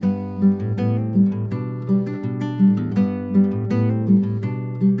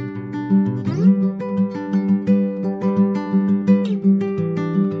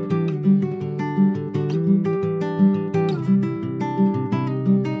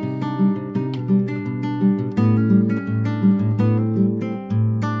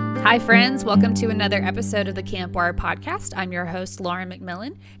Hi, friends. Welcome to another episode of the Camp Wire podcast. I'm your host, Lauren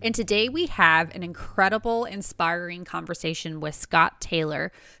McMillan, and today we have an incredible, inspiring conversation with Scott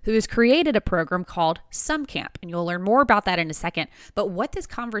Taylor, who has created a program called Sum Camp, and you'll learn more about that in a second. But what this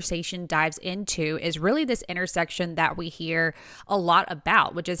conversation dives into is really this intersection that we hear a lot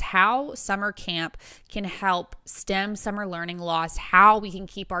about, which is how summer camp can help stem summer learning loss, how we can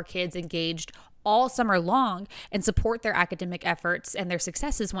keep our kids engaged all summer long and support their academic efforts and their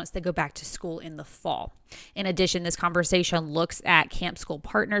successes once they go back to school in the fall. In addition, this conversation looks at camp school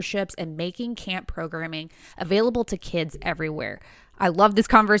partnerships and making camp programming available to kids everywhere. I love this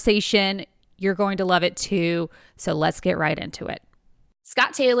conversation. You're going to love it too. So let's get right into it.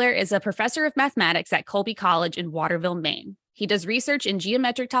 Scott Taylor is a professor of mathematics at Colby College in Waterville, Maine. He does research in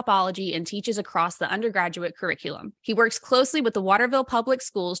geometric topology and teaches across the undergraduate curriculum. He works closely with the Waterville Public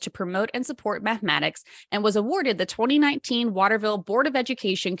Schools to promote and support mathematics and was awarded the 2019 Waterville Board of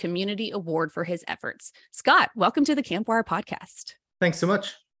Education Community Award for his efforts. Scott, welcome to the Camp Wire podcast. Thanks so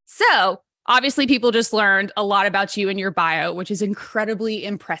much. So, obviously, people just learned a lot about you in your bio, which is incredibly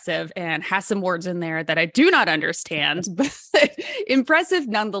impressive and has some words in there that I do not understand, but impressive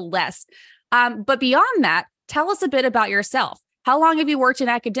nonetheless. But beyond that, tell us a bit about yourself. How long have you worked in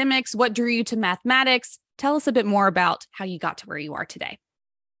academics? What drew you to mathematics? Tell us a bit more about how you got to where you are today.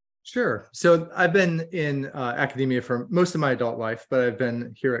 Sure. So I've been in academia for most of my adult life, but I've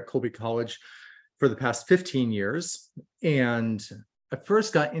been here at Colby College for the past 15 years. And I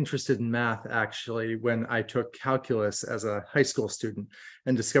first got interested in math actually when I took calculus as a high school student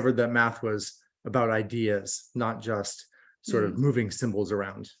and discovered that math was about ideas, not just sort of moving symbols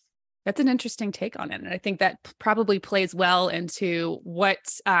around. That's an interesting take on it. And I think that probably plays well into what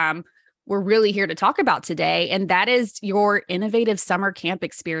we're really here to talk about today. And that is your innovative summer camp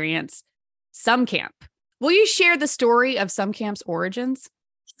experience, Sum Camp. Will you share the story of Sum Camp's origins?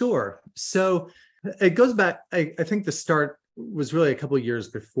 Sure. So it goes back, I think the start was really a couple of years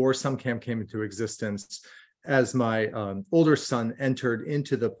before Sum Camp came into existence, as my older son entered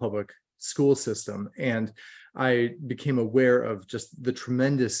into the public school system. And I became aware of just the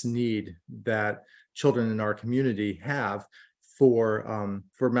tremendous need that children in our community have for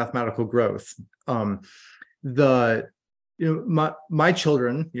mathematical growth. My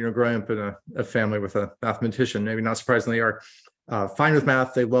children, growing up in a family with a mathematician, maybe not surprisingly, are fine with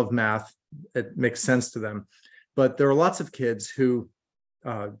math. They love math. It makes sense to them. But there are lots of kids who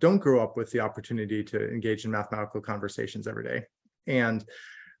don't grow up with the opportunity to engage in mathematical conversations every day. And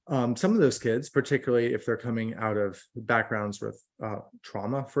some of those kids, particularly if they're coming out of backgrounds with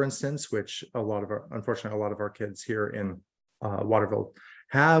trauma, for instance, which unfortunately, a lot of our kids here in Waterville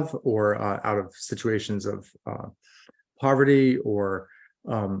have, or out of situations of poverty or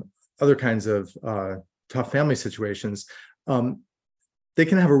other kinds of tough family situations, they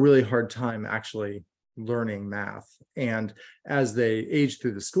can have a really hard time actually learning math. And as they age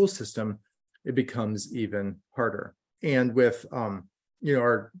through the school system, it becomes even harder. And with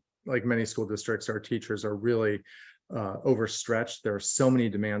like many school districts, our teachers are really overstretched. There are so many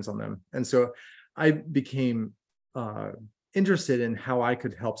demands on them. And so I became interested in how I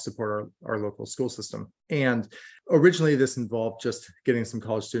could help support our local school system. And originally this involved just getting some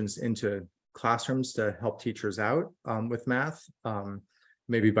college students into classrooms to help teachers out with math,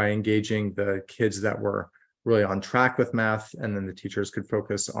 maybe by engaging the kids that were really on track with math. And then the teachers could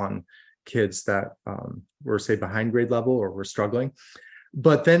focus on kids that were, say, behind grade level or were struggling.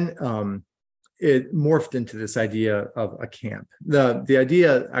 But then it morphed into this idea of a camp. The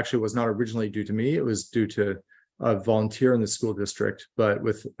idea actually was not originally due to me. It was due to a volunteer in the school district. But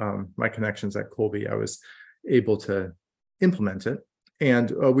with my connections at Colby, I was able to implement it.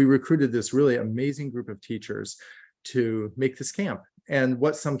 And we recruited this really amazing group of teachers to make this camp. And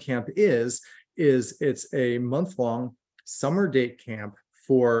what Sum Camp is it's a month-long summer date camp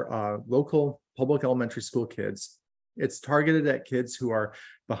for local public elementary school kids. It's targeted at kids who are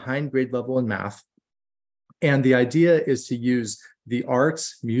behind grade level in math. And the idea is to use the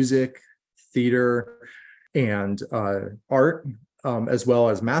arts, music, theater, and art, as well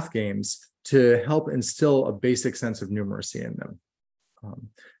as math games, to help instill a basic sense of numeracy in them.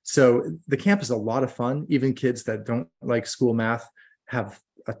 So the camp is a lot of fun. Even kids that don't like school math have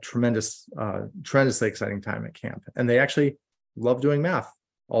a tremendously exciting time at camp. And they actually love doing math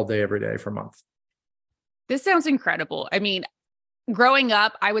all day, every day for a month. This sounds incredible. I mean, growing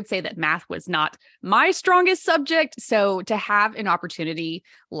up, I would say that math was not my strongest subject. So to have an opportunity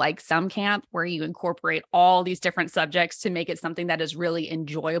like Sum Camp, where you incorporate all these different subjects to make it something that is really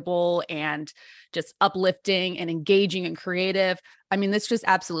enjoyable and just uplifting and engaging and creative, I mean, that's just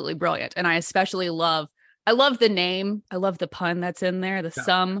absolutely brilliant. And I especially love the name. I love the pun that's in there, the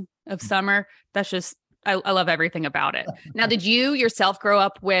sum. of summer. That's just, I love everything about it. Now, did you yourself grow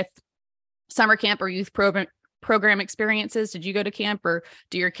up with summer camp or youth program experiences? Did you go to camp, or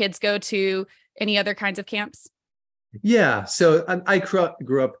do your kids go to any other kinds of camps? Yeah. So I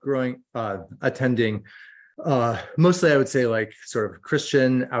grew up attending mostly, I would say, like sort of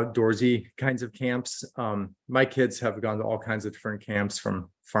Christian outdoorsy kinds of camps. My kids have gone to all kinds of different camps, from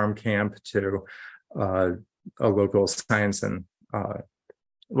farm camp to a local science and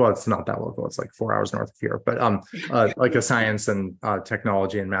well, it's not that local. It's like 4 hours north of here, but like a science and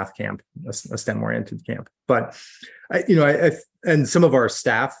technology and math camp, a STEM-oriented camp. But and some of our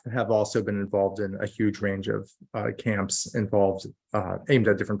staff have also been involved in a huge range of camps involved, aimed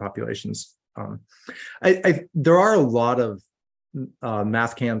at different populations. There are a lot of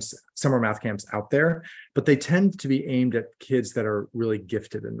math camps, summer math camps out there, but they tend to be aimed at kids that are really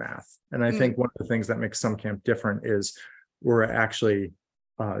gifted in math. And I think one of the things that makes some camp different is we're actually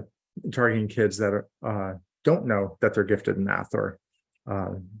targeting kids that don't know that they're gifted in math or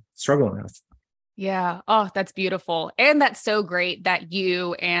struggle in math. Yeah. Oh, that's beautiful. And that's so great that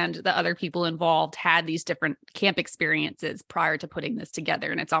you and the other people involved had these different camp experiences prior to putting this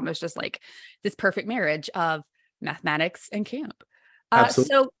together. And it's almost just like this perfect marriage of mathematics and camp.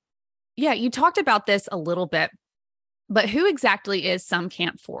 Absolutely. So yeah, you talked about this a little bit, but who exactly is Some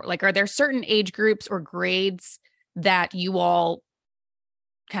Camp for? Like, are there certain age groups or grades that you all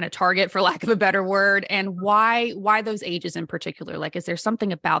kind of target, for lack of a better word, and why those ages in particular? Like, is there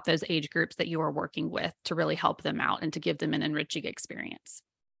something about those age groups that you are working with to really help them out and to give them an enriching experience?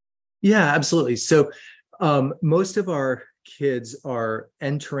 Yeah, absolutely. So most of our kids are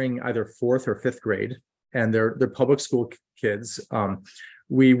entering either fourth or fifth grade, and they're public school kids.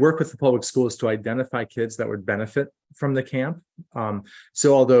 We work with the public schools to identify kids that would benefit from the camp.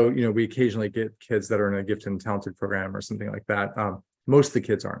 So although we occasionally get kids that are in a gifted and talented program or something like that, most of the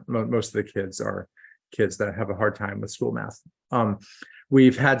kids aren't. Most of the kids are kids that have a hard time with school math.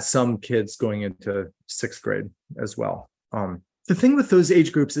 We've had some kids going into sixth grade as well. The thing with those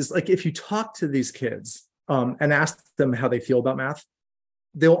age groups is, like, if you talk to these kids and ask them how they feel about math,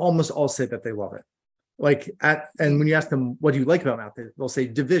 they'll almost all say that they love it. And when you ask them, what do you like about math? They'll say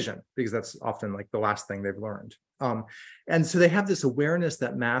division, because that's often like the last thing they've learned. And so they have this awareness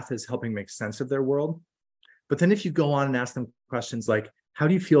that math is helping make sense of their world. But then if you go on and ask them questions like, how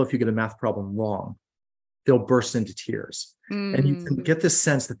do you feel if you get a math problem wrong? They'll burst into tears. And you can get this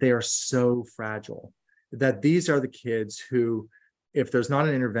sense that they are so fragile, that these are the kids who, if there's not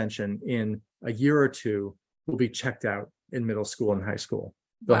an intervention in a year or two, will be checked out in middle school and high school.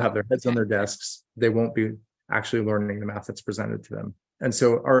 They'll have their heads on their desks. They won't be actually learning the math that's presented to them. And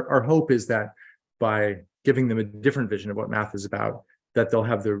so our hope is that by giving them a different vision of what math is about, that they'll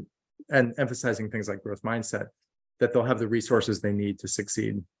have and emphasizing things like growth mindset, that they'll have the resources they need to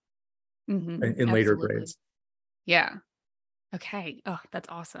succeed in later grades. Yeah. Okay. Oh, that's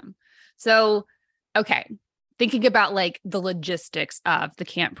awesome. So, okay. Thinking about like the logistics of the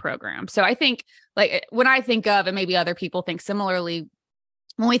camp program. So I think, like, when I think of, and maybe other people think similarly,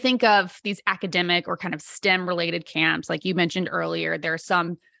 when we think of these academic or kind of STEM related camps, like you mentioned earlier, there are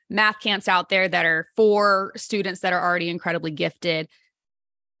some math camps out there that are for students that are already incredibly gifted.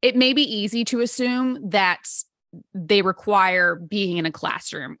 It may be easy to assume that they require being in a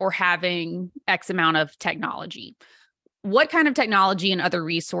classroom or having X amount of technology. What kind of technology and other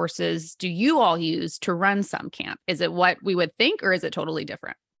resources do you all use to run Some Camp? Is it what we would think, or is it totally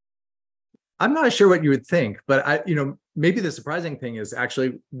different? I'm not sure what you would think, but maybe the surprising thing is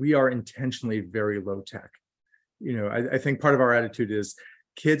actually we are intentionally very low tech. I think part of our attitude is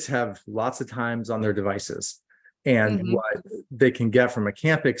kids have lots of times on their devices. And what they can get from a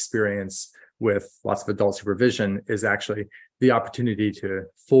camp experience with lots of adult supervision is actually the opportunity to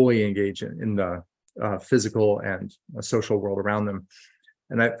fully engage in the physical and social world around them.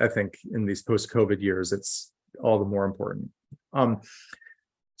 And I think in these post-COVID years, it's all the more important.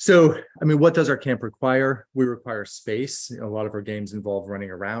 So, what does our camp require? We require space. A lot of our games involve running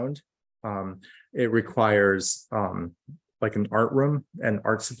around. It requires like an art room and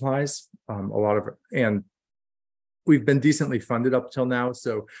art supplies. And we've been decently funded up till now,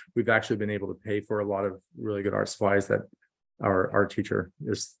 so we've actually been able to pay for a lot of really good art supplies that our art teacher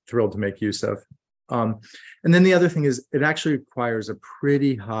is thrilled to make use of. And then the other thing is it actually requires a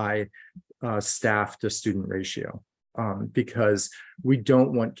pretty high staff to student ratio, because we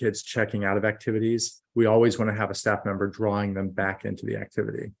don't want kids checking out of activities. We always want to have a staff member drawing them back into the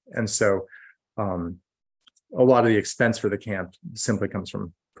activity. And so a lot of the expense for the camp simply comes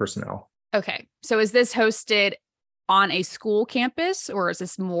from personnel. Okay. So is this hosted on a school campus, or is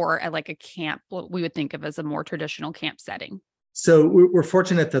this more at like a camp, what we would think of as a more traditional camp setting? So we're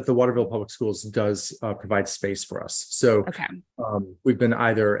fortunate that the Waterville Public Schools does provide space for us. So Okay. we've been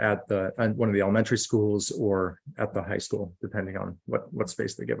either at one of the elementary schools or at the high school, depending on what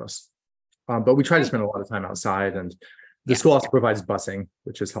space they give us. But we try to spend a lot of time outside, and the school also provides busing,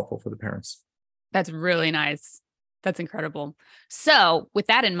 which is helpful for the parents. That's really nice. That's incredible. So with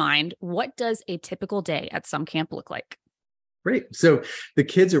that in mind, what does a typical day at Some Camp look like? Great. So the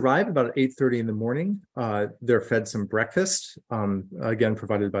kids arrive about 8:30 in the morning. They're fed some breakfast, again,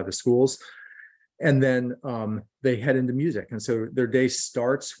 provided by the schools. And then they head into music. And so their day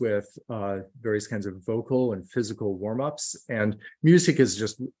starts with various kinds of vocal and physical warm-ups. And music is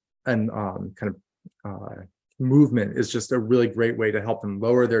just an movement is just a really great way to help them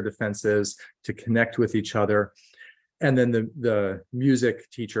lower their defenses, to connect with each other. And then the music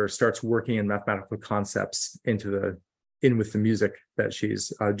teacher starts working in mathematical concepts in with the music that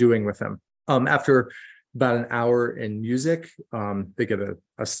she's doing with them. After about an hour in music, they get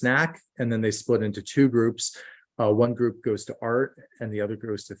a snack, and then they split into two groups. One group goes to art and the other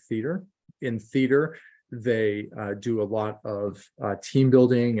goes to theater. In theater, they do a lot of team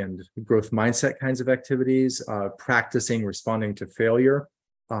building and growth mindset kinds of activities, practicing responding to failure,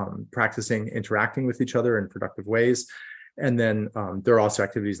 practicing interacting with each other in productive ways. And then there are also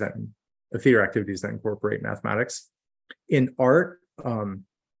theater activities that incorporate mathematics. In art,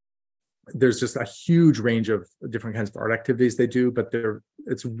 there's just a huge range of different kinds of art activities they do, but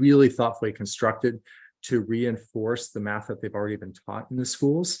it's really thoughtfully constructed to reinforce the math that they've already been taught in the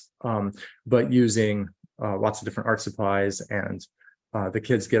schools, but using lots of different art supplies, and the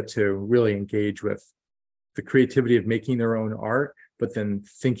kids get to really engage with the creativity of making their own art, but then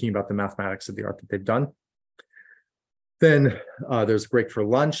thinking about the mathematics of the art that they've done. Then there's a break for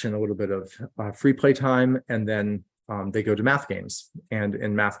lunch and a little bit of free play time, and then they go to math games. And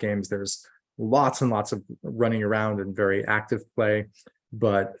in math games, there's lots and lots of running around and very active play.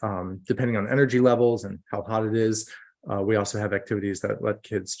 But depending on energy levels and how hot it is, we also have activities that let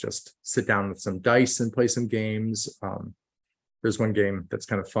kids just sit down with some dice and play some games. There's one game that's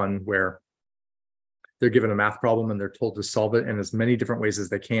kind of fun where they're given a math problem and they're told to solve it in as many different ways as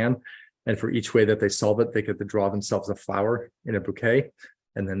they can. And for each way that they solve it, they get to draw themselves a flower in a bouquet.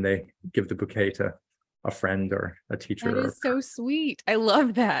 And then they give the bouquet to a friend or a teacher. That is so sweet. I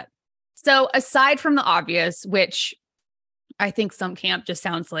love that. So aside from the obvious, which I think Some Camp just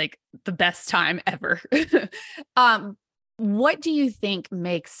sounds like the best time ever. What do you think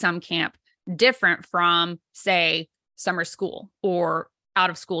makes Some Camp different from, say, summer school or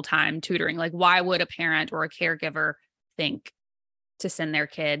out of school time tutoring? Like, why would a parent or a caregiver think to send their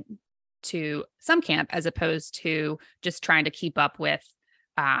kid to Some Camp as opposed to just trying to keep up with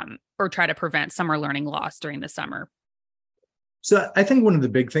or try to prevent summer learning loss during the summer? So I think one of the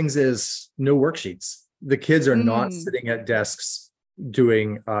big things is no worksheets. The kids are not sitting at desks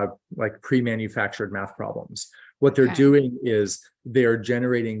doing like pre-manufactured math problems. What they're doing is they're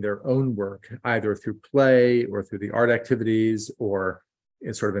generating their own work, either through play or through the art activities or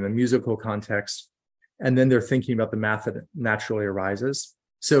in sort of in a musical context. And then they're thinking about the math that naturally arises.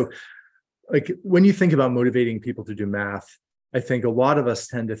 So like when you think about motivating people to do math, I think a lot of us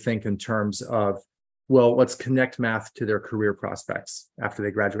tend to think in terms of, well, let's connect math to their career prospects after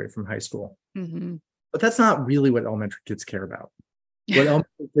they graduate from high school. Mm-hmm. But that's not really what elementary kids care about. What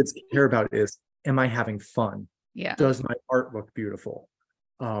elementary kids care about is, am I having fun? Yeah. Does my art look beautiful?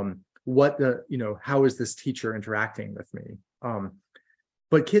 How is this teacher interacting with me?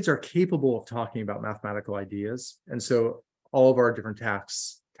 But kids are capable of talking about mathematical ideas. And so all of our different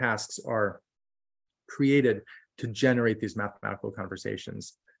tasks are created to generate these mathematical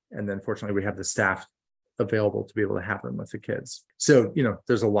conversations. And then fortunately, we have the staff available to be able to have them with the kids. So,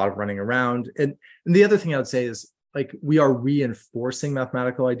 there's a lot of running around. And the other thing I would say is, like, we are reinforcing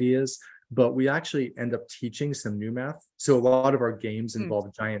mathematical ideas, but we actually end up teaching some new math. So a lot of our games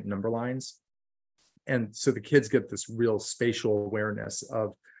involve giant number lines. And so the kids get this real spatial awareness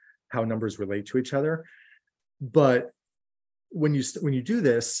of how numbers relate to each other. But when you do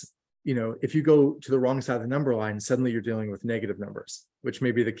this, if you go to the wrong side of the number line, suddenly you're dealing with negative numbers, which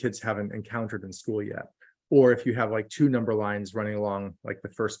maybe the kids haven't encountered in school yet. Or if you have like two number lines running along like the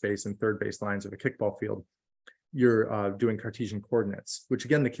first base and third base lines of a kickball field, you're doing Cartesian coordinates, which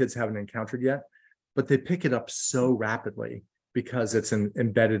again, the kids haven't encountered yet, but they pick it up so rapidly because it's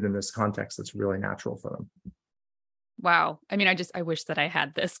embedded in this context that's really natural for them. Wow. I mean, I wish that I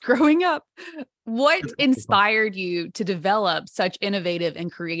had this growing up. What inspired you to develop such innovative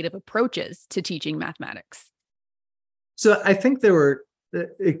and creative approaches to teaching mathematics? So I think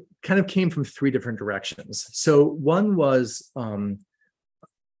it kind of came from three different directions. So one was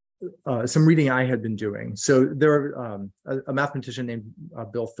some reading I had been doing. So there are a mathematician named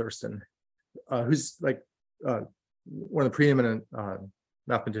Bill Thurston, who's like one of the preeminent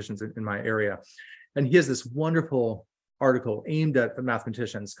mathematicians in my area. And he has this wonderful article aimed at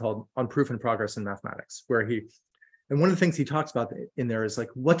mathematicians called On Proof and Progress in Mathematics, and one of the things he talks about in there is like,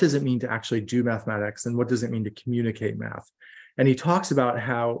 what does it mean to actually do mathematics and what does it mean to communicate math? And he talks about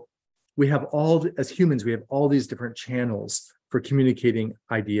how as humans, we have all these different channels for communicating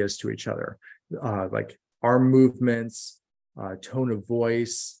ideas to each other, like arm movements, tone of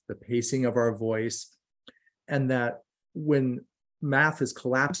voice, the pacing of our voice. And that when math is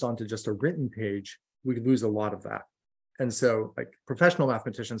collapsed onto just a written page, we lose a lot of that. And so like professional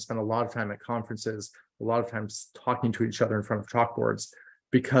mathematicians spend a lot of time at conferences, a lot of times talking to each other in front of chalkboards,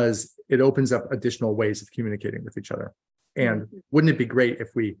 because it opens up additional ways of communicating with each other. And wouldn't it be great if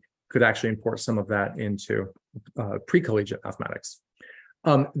we could actually import some of that into pre-collegiate mathematics?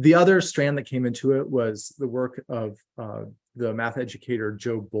 The other strand that came into it was the work of the math educator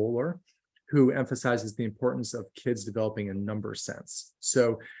Joe Bowler, who emphasizes the importance of kids developing a number sense.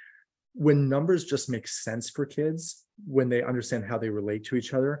 So when numbers just make sense for kids, when they understand how they relate to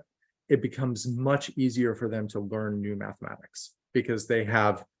each other, it becomes much easier for them to learn new mathematics because they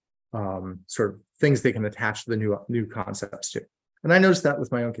have sort of things they can attach the new concepts to. And I noticed that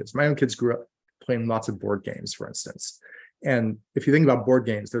with my own kids. My own kids grew up playing lots of board games, for instance. And if you think about board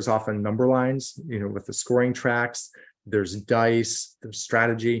games, there's often number lines, with the scoring tracks, there's dice, there's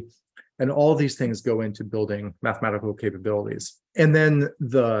strategy, and all of these things go into building mathematical capabilities. And then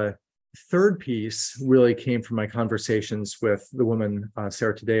the third piece really came from my conversations with the woman,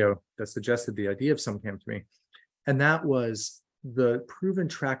 Sarah Tadeo, that suggested the idea of SumCamp to me. And that was the proven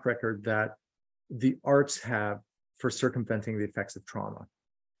track record that the arts have for circumventing the effects of trauma.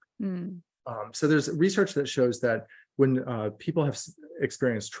 So there's research that shows that when people have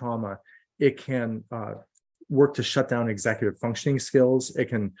experienced trauma, it can work to shut down executive functioning skills. It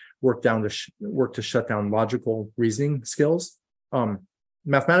can work to shut down logical reasoning skills.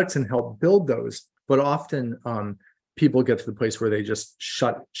 Mathematics can help build those, but often people get to the place where they just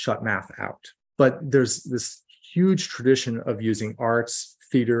shut math out. But there's this huge tradition of using arts,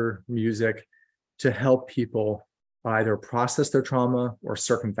 theater, music to help people either process their trauma or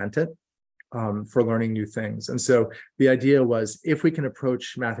circumvent it for learning new things. And so the idea was, if we can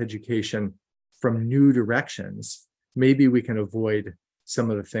approach math education from new directions, maybe we can avoid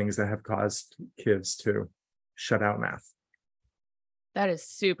some of the things that have caused kids to shut out math. That is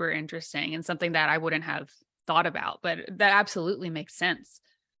super interesting and something that I wouldn't have thought about, but that absolutely makes sense.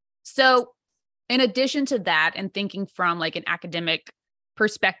 So in addition to that, and thinking from like an academic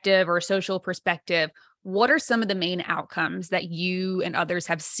perspective or a social perspective, what are some of the main outcomes that you and others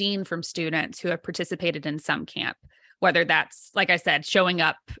have seen from students who have participated in SumCamp? Whether that's, like I said, showing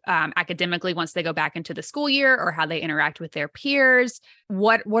up academically once they go back into the school year, or how they interact with their peers.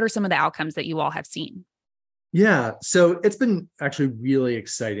 What are some of the outcomes that you all have seen? Yeah, so it's been actually really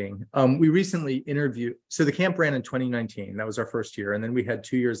exciting. We recently interviewed, so the camp ran in 2019. That was our first year. And then we had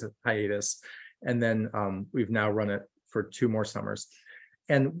 2 years of hiatus. And then we've now run it for 2 more summers.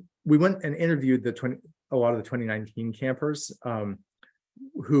 And we went and interviewed a lot of the 2019 campers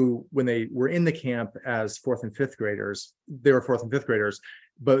who, when they were in the camp as 4th and 5th graders, they were 4th and 5th graders,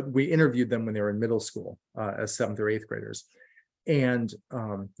 but we interviewed them when they were in middle school as 7th or 8th graders. And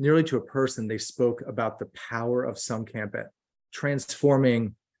nearly to a person, they spoke about the power of SumCamp at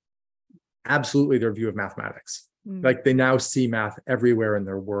transforming absolutely their view of mathematics. Like they now see math everywhere in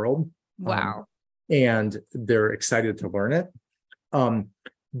their world. Wow. And they're excited to learn it.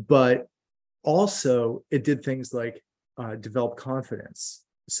 But also it did things like develop confidence.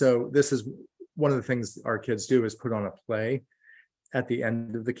 So this is one of the things our kids do, is put on a play at the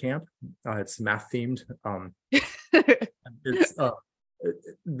end of the camp. It's math themed. It's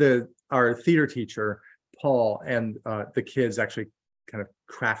our theater teacher, Paul, and the kids actually kind of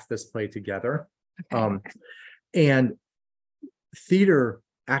craft this play together. Okay. And theater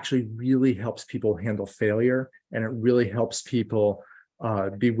actually really helps people handle failure, and it really helps people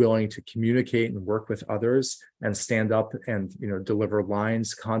be willing to communicate and work with others and stand up and deliver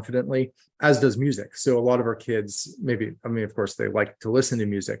lines confidently, as does music. So a lot of our kids, of course they like to listen to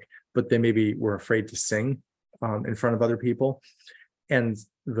music, but they maybe were afraid to sing in front of other people. And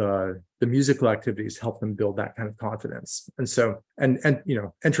the musical activities help them build that kind of confidence. And so, and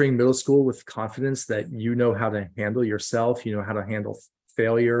entering middle school with confidence that how to handle yourself, how to handle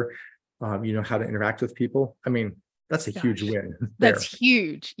failure, how to interact with people. That's a huge win. That's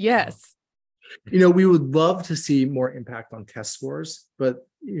huge. Yes. We would love to see more impact on test scores, but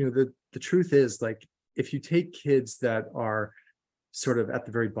the truth is, like, if you take kids that are sort of at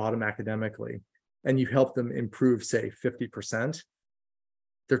the very bottom academically, and you help them improve, say, 50%,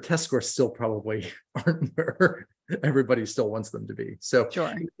 their test scores still probably aren't where everybody still wants them to be. So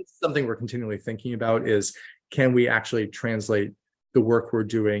Sure. it's something we're continually thinking about is, can we actually translate the work we're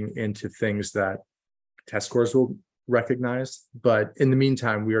doing into things that test scores will recognize? But in the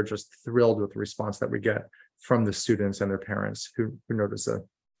meantime, we are just thrilled with the response that we get from the students and their parents who notice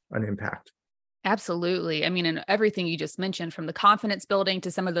an impact. Absolutely. I mean, and everything you just mentioned, from the confidence building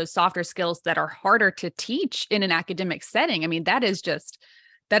to some of those softer skills that are harder to teach in an academic setting. I mean, that is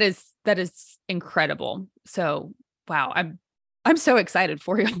incredible. So, wow, I'm so excited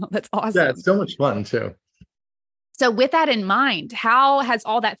for you. That's awesome. Yeah, it's so much fun too. So with that in mind, how has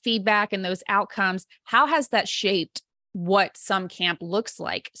all that feedback and those outcomes, how has that shaped what Some Camp looks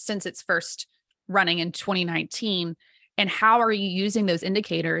like since its first running in 2019? And how are you using those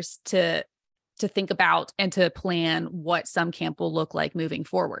indicators to think about and to plan what Some Camp will look like moving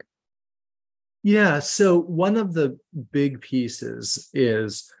forward? Yeah, so one of the big pieces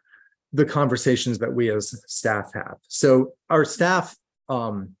is the conversations that we as staff have. So our staff,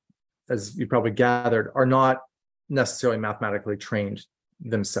 as you probably gathered, are not necessarily mathematically trained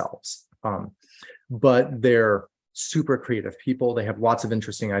themselves, but they're super creative people. They have lots of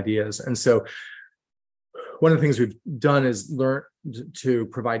interesting ideas. And so one of the things we've done is learn to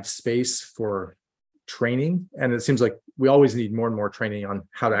provide space for training. And it seems like we always need more and more training on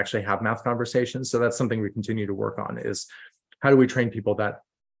how to actually have math conversations. So that's something we continue to work on, is how do we train people that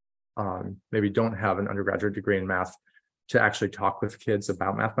maybe don't have an undergraduate degree in math to actually talk with kids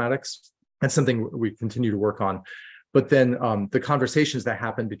about mathematics. That's something we continue to work on. But then the conversations that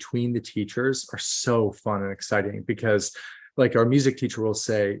happen between the teachers are so fun and exciting, because like our music teacher will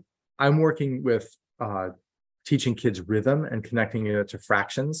say, I'm working with teaching kids rhythm and connecting it to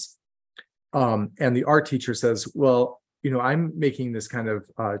fractions. And the art teacher says, well, I'm making this kind of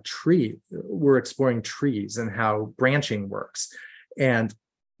tree. We're exploring trees and how branching works. And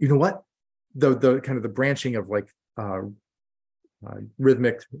you know what? The kind of the branching of like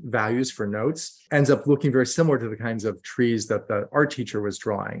rhythmic values for notes ends up looking very similar to the kinds of trees that the art teacher was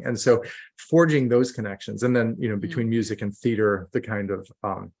drawing. And so forging those connections, and then, between music and theater, the kind of,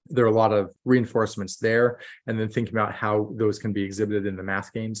 there are a lot of reinforcements there, and then thinking about how those can be exhibited in the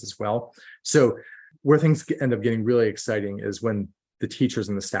math games as well. So where things end up getting really exciting is when the teachers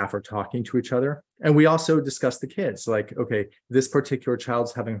and the staff are talking to each other. And we also discuss the kids, like, okay, this particular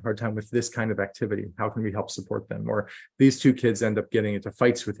child's having a hard time with this kind of activity. How can we help support them? Or these two kids end up getting into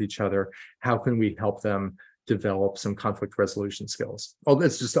fights with each other. How can we help them develop some conflict resolution skills? Oh,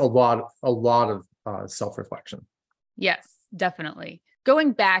 it's just a lot of self-reflection. Yes, definitely.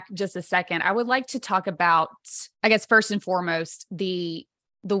 Going back just a second, I would like to talk about, I guess, first and foremost,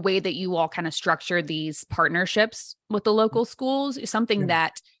 the way that you all kind of structure these partnerships with the local schools. Something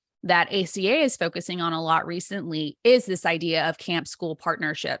that ACA is focusing on a lot recently is this idea of camp school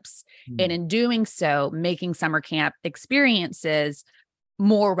partnerships. And in doing so, making summer camp experiences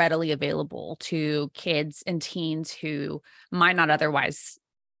more readily available to kids and teens who might not otherwise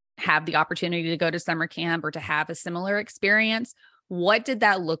have the opportunity to go to summer camp or to have a similar experience. What did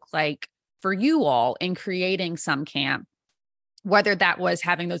that look like for you all in creating Some Camp? Whether that was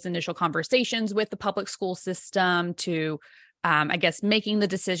having those initial conversations with the public school system to, I guess, making the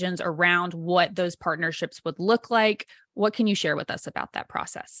decisions around what those partnerships would look like. What can you share with us about that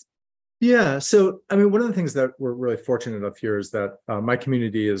process? Yeah. So, I mean, one of the things that we're really fortunate enough here is that my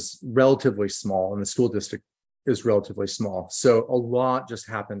community is relatively small and the school district is relatively small. So a lot just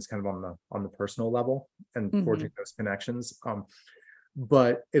happens kind of on the personal level and forging those connections.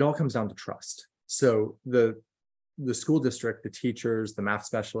 But it all comes down to trust. So the school district, the teachers, the math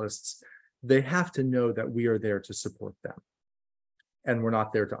specialists, they have to know that we are there to support them and we're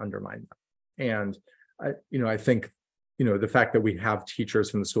not there to undermine them. And I think, the fact that we have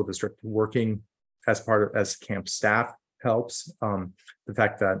teachers from the school district working as camp staff helps. The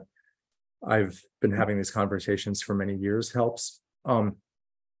fact that I've been having these conversations for many years helps.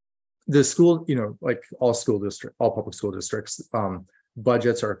 The school, like all public school districts,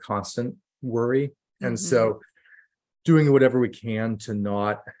 budgets are a constant worry. And so doing whatever we can to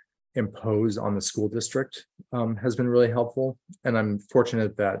not impose on the school district has been really helpful. And I'm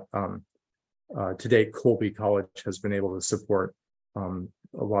fortunate that to date, Colby College has been able to support a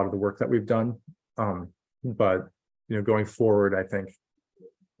lot of the work that we've done. But going forward, I think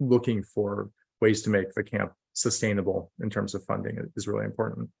looking for ways to make the camp sustainable in terms of funding is really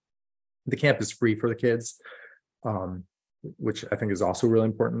important. The camp is free for the kids, which I think is also really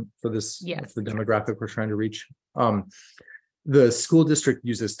important for this, the demographic we're trying to reach. The school district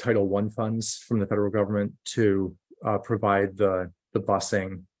uses Title I funds from the federal government to provide the the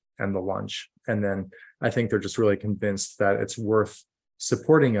busing, and the lunch. And then I think they're just really convinced that it's worth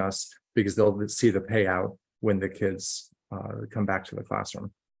supporting us because they'll see the payout when the kids come back to the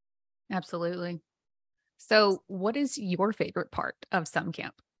classroom. Absolutely. So what is your favorite part of summer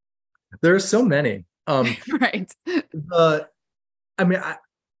camp? There are so many. Right. I mean,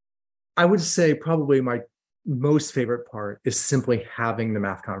 I would say probably my most favorite part is simply having the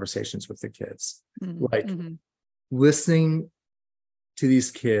math conversations with the kids. Like listening to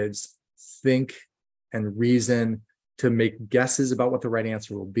these kids think and reason, to make guesses about what the right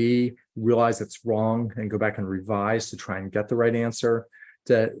answer will be, realize it's wrong and go back and revise to try and get the right answer,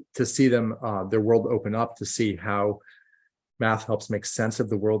 to see them, their world open up, to see how math helps make sense of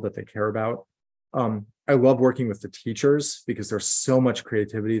the world that they care about. I love working with the teachers because there's so much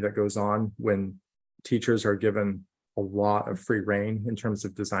creativity that goes on when teachers are given a lot of free rein in terms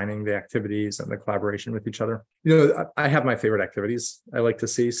of designing the activities and the collaboration with each other. I have my favorite activities I like to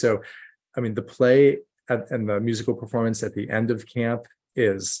see. So, I mean, the play and the musical performance at the end of camp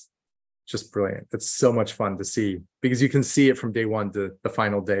is just brilliant. It's so much fun to see because you can see it from day one to the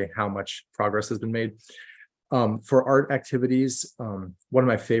final day, how much progress has been made. For art activities, one of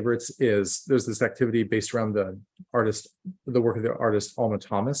my favorites is there's this activity based around the work of the artist Alma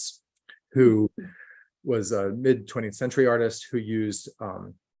Thomas, who was a mid-20th century artist who used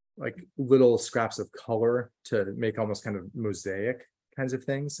like little scraps of color to make almost kind of mosaic kinds of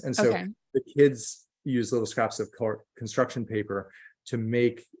things. And so the kids use little scraps of color construction paper to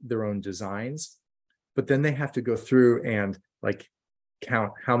make their own designs, but then they have to go through and like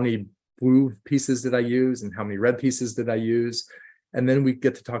count how many blue pieces did I use and how many red pieces did I use. And then we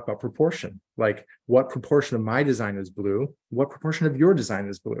get to talk about proportion, like what proportion of my design is blue, what proportion of your design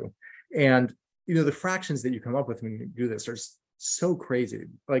is blue. And the fractions that you come up with when you do this are so crazy.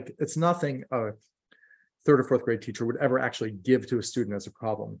 Like it's nothing a third or fourth grade teacher would ever actually give to a student as a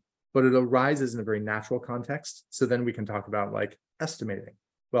problem, but it arises in a very natural context. So then we can talk about like estimating.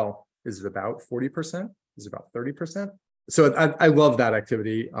 Well, is it about 40%? Is it about 30%? So I love that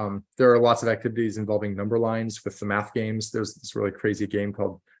activity. There are lots of activities involving number lines with the math games. There's this really crazy game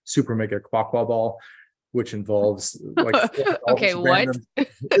called Super Mega Quackball Ball, which involves like okay, what?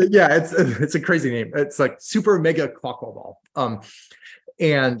 Yeah, it's a crazy name. It's like Super Mega Quackball Ball.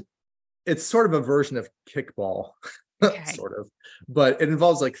 And it's sort of a version of kickball, sort of, but it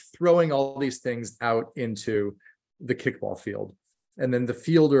involves like throwing all these things out into the kickball field. And then the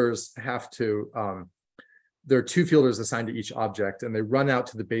fielders have to, there are two fielders assigned to each object, and they run out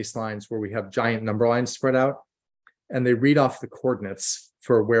to the baselines where we have giant number lines spread out, and they read off the coordinates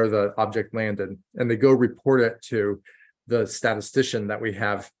for where the object landed, and they go report it to the statistician that we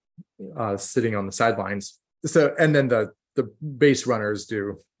have sitting on the sidelines. So, and then the base runners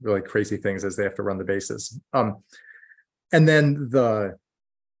do really crazy things as they have to run the bases. And then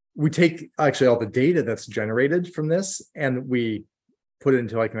we take actually all the data that's generated from this, and we put it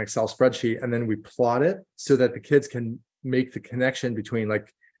into like an Excel spreadsheet, and then we plot it so that the kids can make the connection between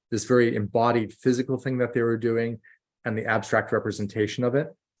like this very embodied physical thing that they were doing and the abstract representation of it,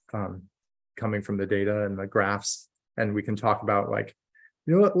 coming from the data and the graphs. And we can talk about like,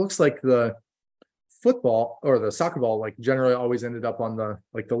 it looks like the football or the soccer ball like generally always ended up on the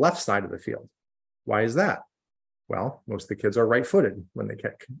left side of the field. Why is that? Well, most of the kids are right-footed when they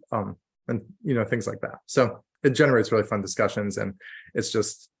kick, and things like that. So it generates really fun discussions, and it's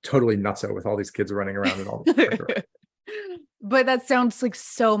just totally nutso with all these kids running around and all this. But that sounds like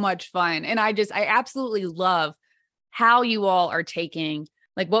so much fun. And I absolutely love how you all are taking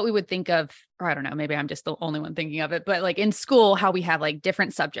like what we would think of, or I don't know, maybe I'm just the only one thinking of it, but like in school, how we have like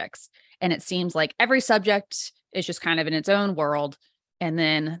different subjects, and it seems like every subject is just kind of in its own world. And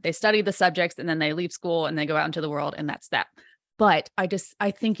then they study the subjects, and then they leave school and they go out into the world, and that's that. But I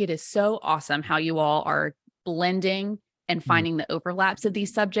think it is so awesome how you all are blending and finding the overlaps of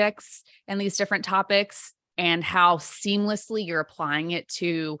these subjects and these different topics, and how seamlessly you're applying it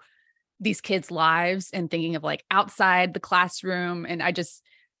to these kids' lives and thinking of like outside the classroom. And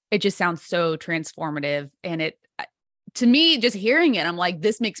it just sounds so transformative. And to me, just hearing it, I'm like,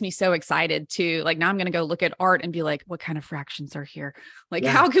 this makes me so excited to like, now I'm going to go look at art and be like, what kind of fractions are here? Like,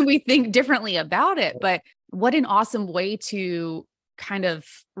 how can we think differently about it? But what an awesome way to kind of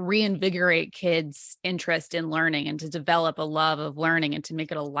reinvigorate kids' interest in learning and to develop a love of learning and to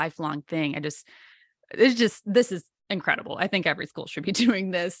make it a lifelong thing. This is incredible. I think every school should be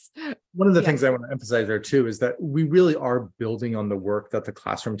doing this. One of the things I want to emphasize there too is that we really are building on the work that the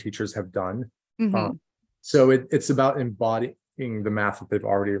classroom teachers have done. So it's about embodying the math that they've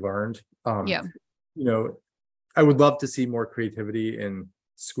already learned. I would love to see more creativity in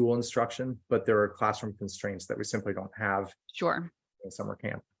school instruction, but there are classroom constraints that we simply don't have. Sure. a summer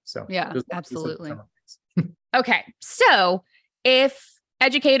camp. So Yeah, there's lots of absolutely. summer camps. Okay. So if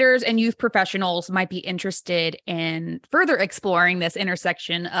educators and youth professionals might be interested in further exploring this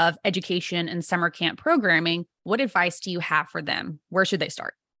intersection of education and summer camp programming, what advice do you have for them? Where should they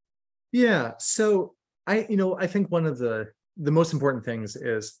start? Yeah. So I think one of the most important things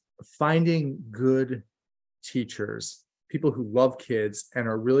is finding good teachers, people who love kids and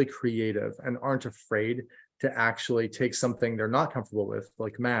are really creative and aren't afraid to actually take something they're not comfortable with,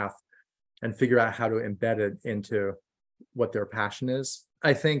 like math, and figure out how to embed it into what their passion is.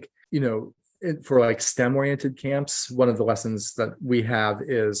 I think, for like STEM oriented camps, one of the lessons that we have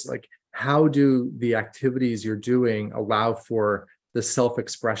is like, how do the activities you're doing allow for the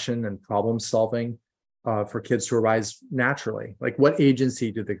self-expression and problem solving for kids to arise naturally? Like, what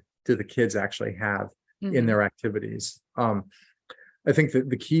agency do the kids actually have in their activities? I think that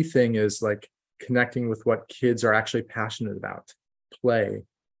the key thing is like connecting with what kids are actually passionate about: play,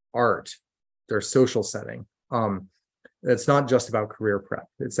 art, their social setting. It's not just about career prep.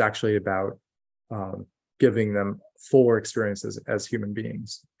 It's actually about giving them fuller experiences as human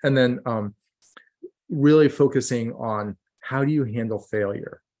beings. And then really focusing on how do you handle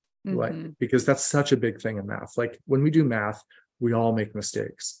failure? Like, because that's such a big thing in math. Like when we do math, we all make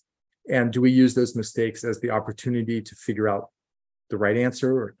mistakes. And do we use those mistakes as the opportunity to figure out the right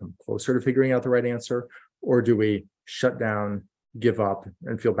answer or come closer to figuring out the right answer? Or do we shut down, give up,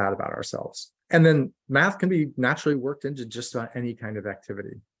 and feel bad about ourselves? And then math can be naturally worked into just about any kind of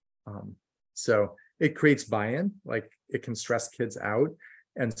activity. So it creates buy-in, like it can stress kids out.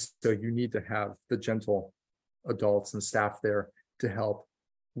 And so you need to have the gentle adults and staff there to help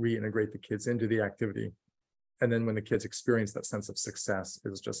reintegrate the kids into the activity. And then when the kids experience that sense of success, it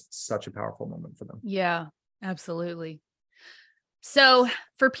was just such a powerful moment for them. Yeah, absolutely. So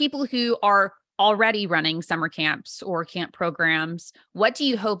for people who are already running summer camps or camp programs, what do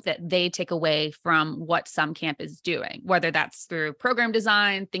you hope that they take away from what Some Camp is doing, whether that's through program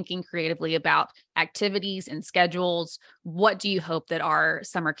design, thinking creatively about activities and schedules? What do you hope that our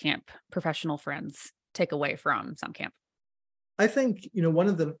summer camp professional friends take away from Some Camp? I think, one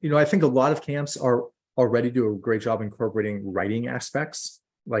of the, I think a lot of camps are already do a great job incorporating writing aspects,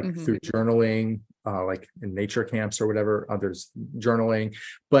 like through journaling, like in nature camps or whatever, there's journaling.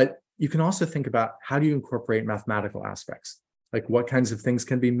 But you can also think about, how do you incorporate mathematical aspects? Like, what kinds of things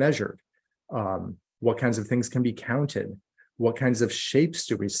can be measured? What kinds of things can be counted? What kinds of shapes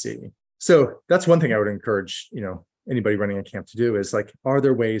do we see? So that's one thing I would encourage, anybody running a camp to do, is like, are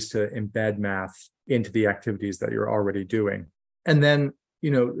there ways to embed math into the activities that you're already doing? And then,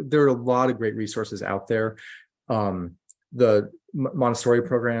 there are a lot of great resources out there. The Montessori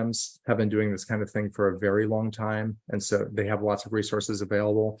programs have been doing this kind of thing for a very long time. And so they have lots of resources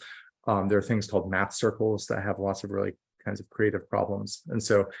available. There are things called math circles that have lots of really kinds of creative problems. And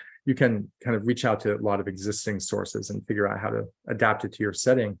so you can kind of reach out to a lot of existing sources and figure out how to adapt it to your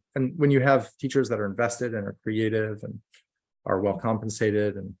setting. And when you have teachers that are invested and are creative and are well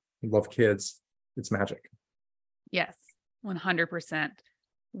compensated and love kids, it's magic. Yes, 100%.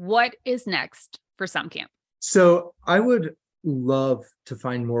 What is next for Some Camp? So I would love to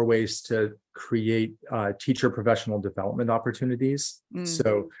find more ways to create teacher professional development opportunities.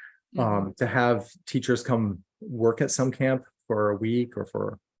 So to have teachers come work at Some Camp for a week or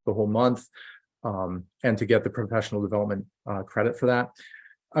for the whole month, and to get the professional development credit for that.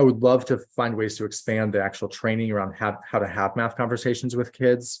 I would love to find ways to expand the actual training around how to have math conversations with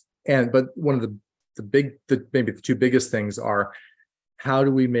kids. But one of maybe the two biggest things are, how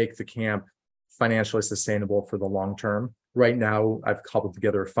do we make the camp financially sustainable for the long term? Right now, I've cobbled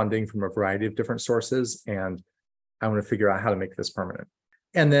together funding from a variety of different sources, and I want to figure out how to make this permanent.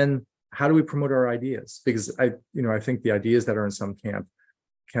 And then, how do we promote our ideas? Because I think the ideas that are in Some Camp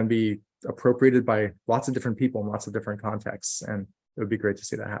can be appropriated by lots of different people in lots of different contexts, and it would be great to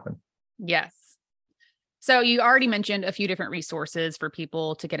see that happen. Yes. So you already mentioned a few different resources for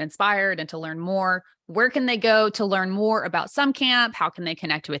people to get inspired and to learn more. Where can they go to learn more about Some Camp? How can they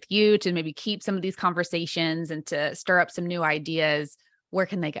connect with you to maybe keep some of these conversations and to stir up some new ideas? Where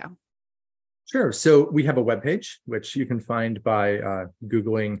can they go? Sure. So we have a webpage, which you can find by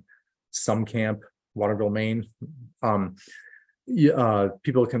Googling Some Camp, Waterville, Maine.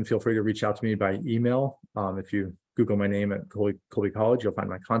 People can feel free to reach out to me by email. If you Google my name at Colby College, you'll find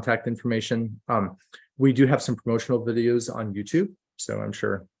my contact information. We do have some promotional videos on YouTube, so I'm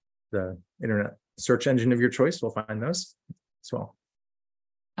sure the internet search engine of your choice will find those as well.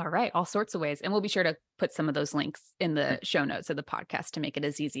 All right, all sorts of ways. And we'll be sure to put some of those links in the show notes of the podcast to make it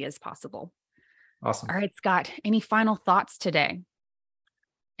as easy as possible. Awesome. All right, Scott, any final thoughts today?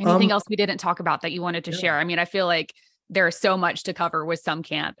 Anything else we didn't talk about that you wanted to share? I mean, I feel like there's so much to cover with Summer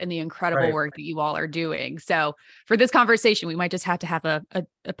Camp and the incredible work that you all are doing. So for this conversation, we might just have to have a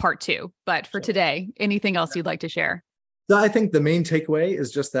part 2. But for today, anything else you'd like to share? So I think the main takeaway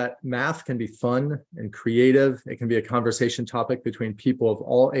is just that math can be fun and creative. It can be a conversation topic between people of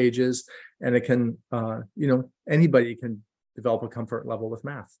all ages, and it can, anybody can develop a comfort level with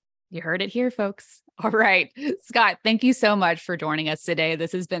math. You heard it here, folks. All right. Scott, thank you so much for joining us today.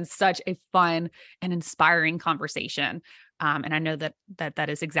 This has been such a fun and inspiring conversation. And I know that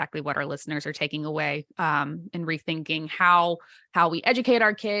is exactly what our listeners are taking away, and rethinking how we educate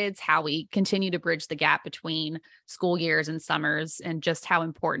our kids, how we continue to bridge the gap between school years and summers, and just how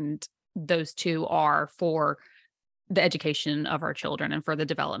important those two are for the education of our children and for the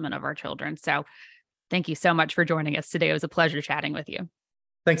development of our children. So thank you so much for joining us today. It was a pleasure chatting with you.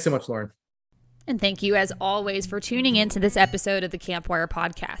 Thanks so much, Lauren. And thank you, as always, for tuning in to this episode of the Campwire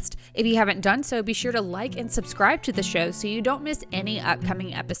podcast. If you haven't done so, be sure to like and subscribe to the show so you don't miss any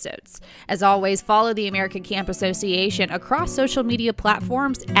upcoming episodes. As always, follow the American Camp Association across social media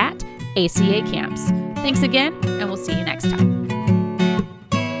platforms at ACA Camps. Thanks again, and we'll see you next time.